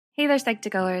Hey there,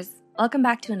 Psych2Goers. Welcome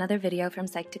back to another video from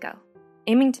Psych2Go,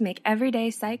 aiming to make everyday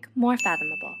psych more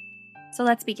fathomable. So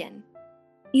let's begin.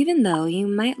 Even though you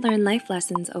might learn life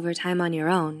lessons over time on your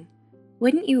own,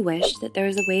 wouldn't you wish that there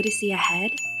was a way to see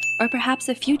ahead, or perhaps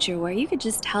a future where you could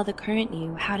just tell the current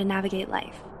you how to navigate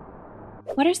life?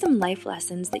 What are some life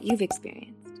lessons that you've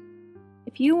experienced?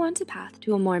 If you want a path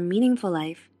to a more meaningful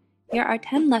life, here are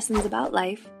 10 lessons about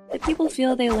life that people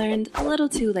feel they learned a little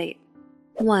too late.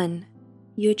 1.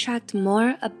 You attract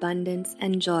more abundance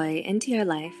and joy into your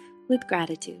life with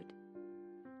gratitude.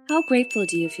 How grateful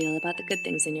do you feel about the good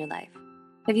things in your life?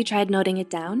 Have you tried noting it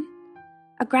down?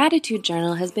 A gratitude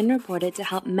journal has been reported to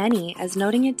help many, as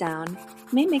noting it down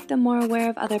may make them more aware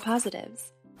of other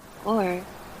positives. Or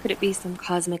could it be some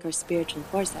cosmic or spiritual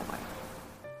force at work?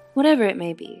 Whatever it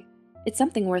may be, it's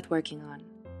something worth working on.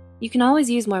 You can always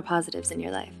use more positives in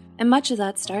your life, and much of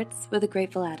that starts with a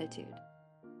grateful attitude.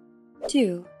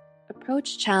 2.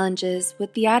 Approach challenges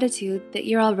with the attitude that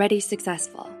you're already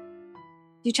successful.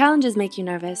 Do challenges make you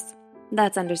nervous?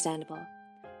 That's understandable.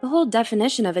 The whole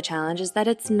definition of a challenge is that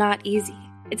it's not easy.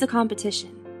 It's a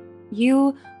competition.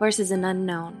 You versus an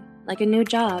unknown, like a new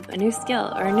job, a new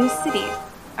skill, or a new city,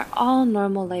 are all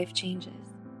normal life changes.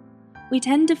 We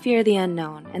tend to fear the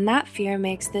unknown, and that fear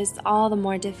makes this all the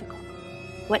more difficult.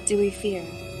 What do we fear?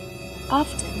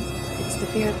 Often, it's the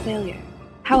fear of failure.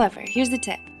 However, here's the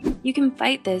tip. You can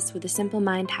fight this with a simple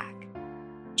mind hack.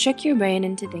 Trick your brain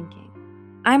into thinking,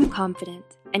 I'm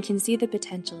confident and can see the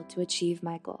potential to achieve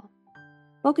my goal.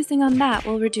 Focusing on that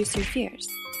will reduce your fears.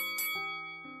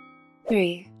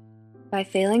 3. By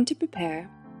failing to prepare,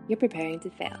 you're preparing to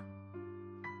fail.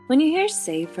 When you hear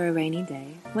save for a rainy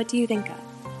day, what do you think of?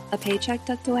 A paycheck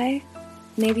tucked away?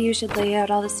 Maybe you should lay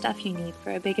out all the stuff you need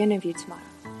for a big interview tomorrow.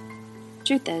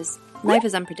 Truth is, life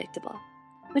is unpredictable,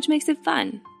 which makes it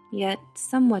fun, yet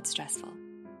somewhat stressful.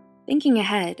 Thinking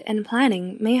ahead and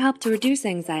planning may help to reduce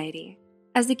anxiety,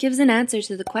 as it gives an answer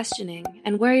to the questioning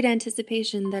and worried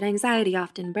anticipation that anxiety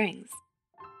often brings.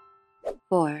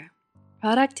 4.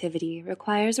 Productivity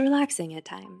requires relaxing at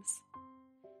times.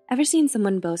 Ever seen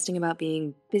someone boasting about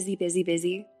being busy, busy,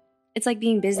 busy? It's like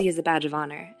being busy is a badge of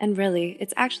honor, and really,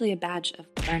 it's actually a badge of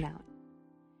burnout.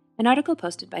 An article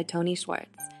posted by Tony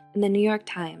Schwartz in the New York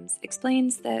Times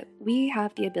explains that we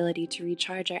have the ability to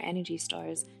recharge our energy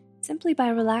stores simply by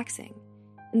relaxing,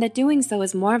 and that doing so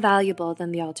is more valuable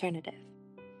than the alternative.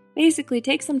 Basically,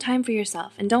 take some time for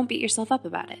yourself and don't beat yourself up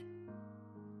about it.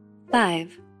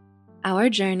 5. Our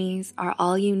journeys are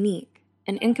all unique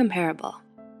and incomparable.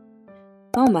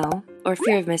 FOMO, or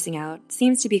fear of missing out,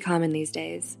 seems to be common these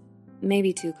days,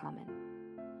 maybe too common.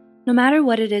 No matter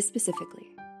what it is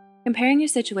specifically, comparing your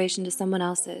situation to someone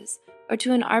else's or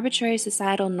to an arbitrary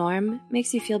societal norm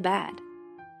makes you feel bad.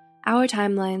 Our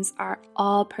timelines are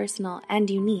all personal and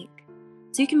unique,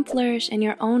 so you can flourish in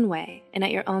your own way and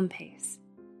at your own pace.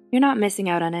 You're not missing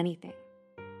out on anything.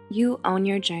 You own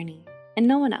your journey, and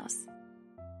no one else.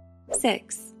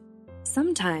 6.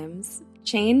 Sometimes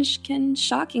change can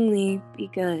shockingly be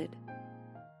good.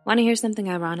 Want to hear something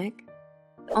ironic?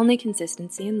 The only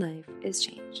consistency in life is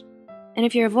change. And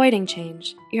if you're avoiding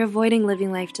change, you're avoiding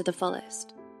living life to the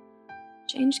fullest.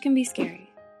 Change can be scary,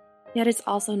 yet it's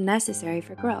also necessary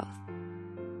for growth.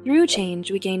 Through change,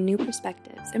 we gain new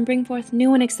perspectives and bring forth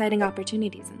new and exciting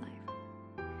opportunities in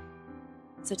life.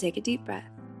 So take a deep breath,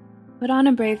 put on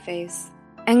a brave face,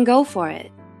 and go for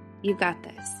it. You've got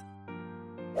this.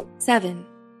 7.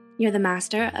 You're the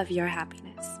master of your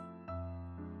happiness.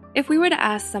 If we were to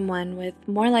ask someone with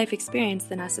more life experience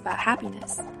than us about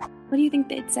happiness, what do you think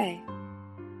they'd say?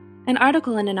 An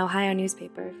article in an Ohio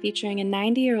newspaper featuring a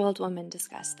 90-year-old woman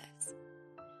discussed this.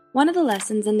 One of the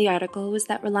lessons in the article was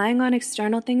that relying on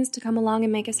external things to come along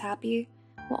and make us happy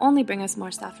will only bring us more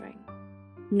suffering.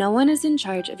 No one is in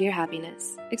charge of your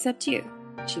happiness except you,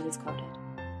 she was quoted.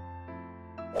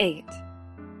 8.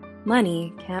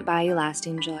 Money can't buy you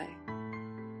lasting joy.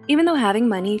 Even though having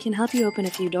money can help you open a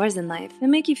few doors in life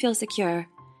and make you feel secure,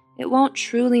 it won't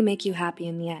truly make you happy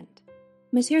in the end.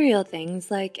 Material things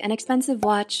like an expensive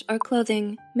watch or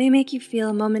clothing may make you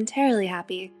feel momentarily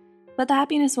happy, but the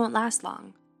happiness won't last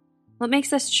long. What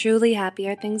makes us truly happy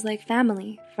are things like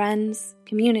family, friends,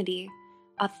 community,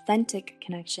 authentic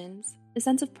connections, a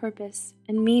sense of purpose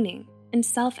and meaning, and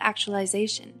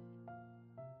self-actualization.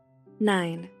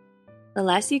 9. The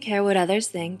less you care what others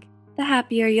think, the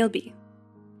happier you'll be.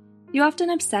 You often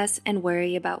obsess and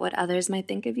worry about what others might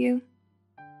think of you.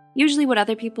 Usually what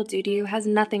other people do to you has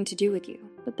nothing to do with you,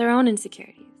 but their own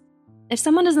insecurities. If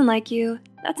someone doesn't like you,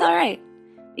 that's all right,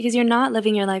 because you're not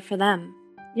living your life for them.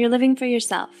 You're living for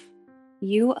yourself.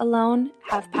 You alone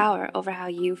have power over how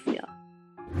you feel.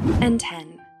 And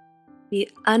 10. Be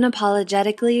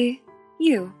unapologetically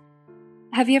you.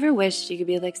 Have you ever wished you could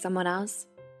be like someone else?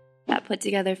 That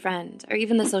put-together friend, or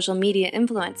even the social media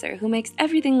influencer who makes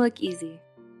everything look easy.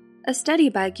 A study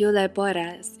by Guilherme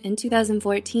Porras in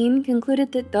 2014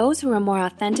 concluded that those who were more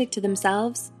authentic to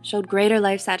themselves showed greater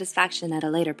life satisfaction at a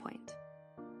later point.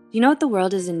 Do you know what the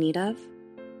world is in need of?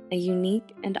 A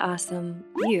unique and awesome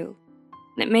you.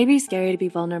 And it may be scary to be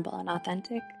vulnerable and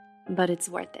authentic, but it's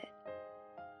worth it.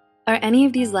 Are any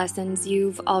of these lessons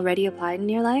you've already applied in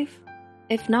your life?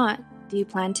 If not, do you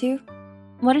plan to?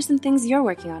 What are some things you're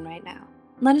working on right now?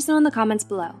 Let us know in the comments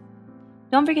below.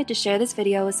 Don't forget to share this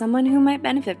video with someone who might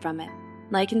benefit from it.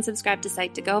 Like and subscribe to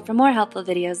Psych2Go for more helpful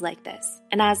videos like this.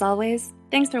 And as always,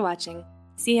 thanks for watching.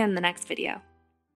 See you in the next video.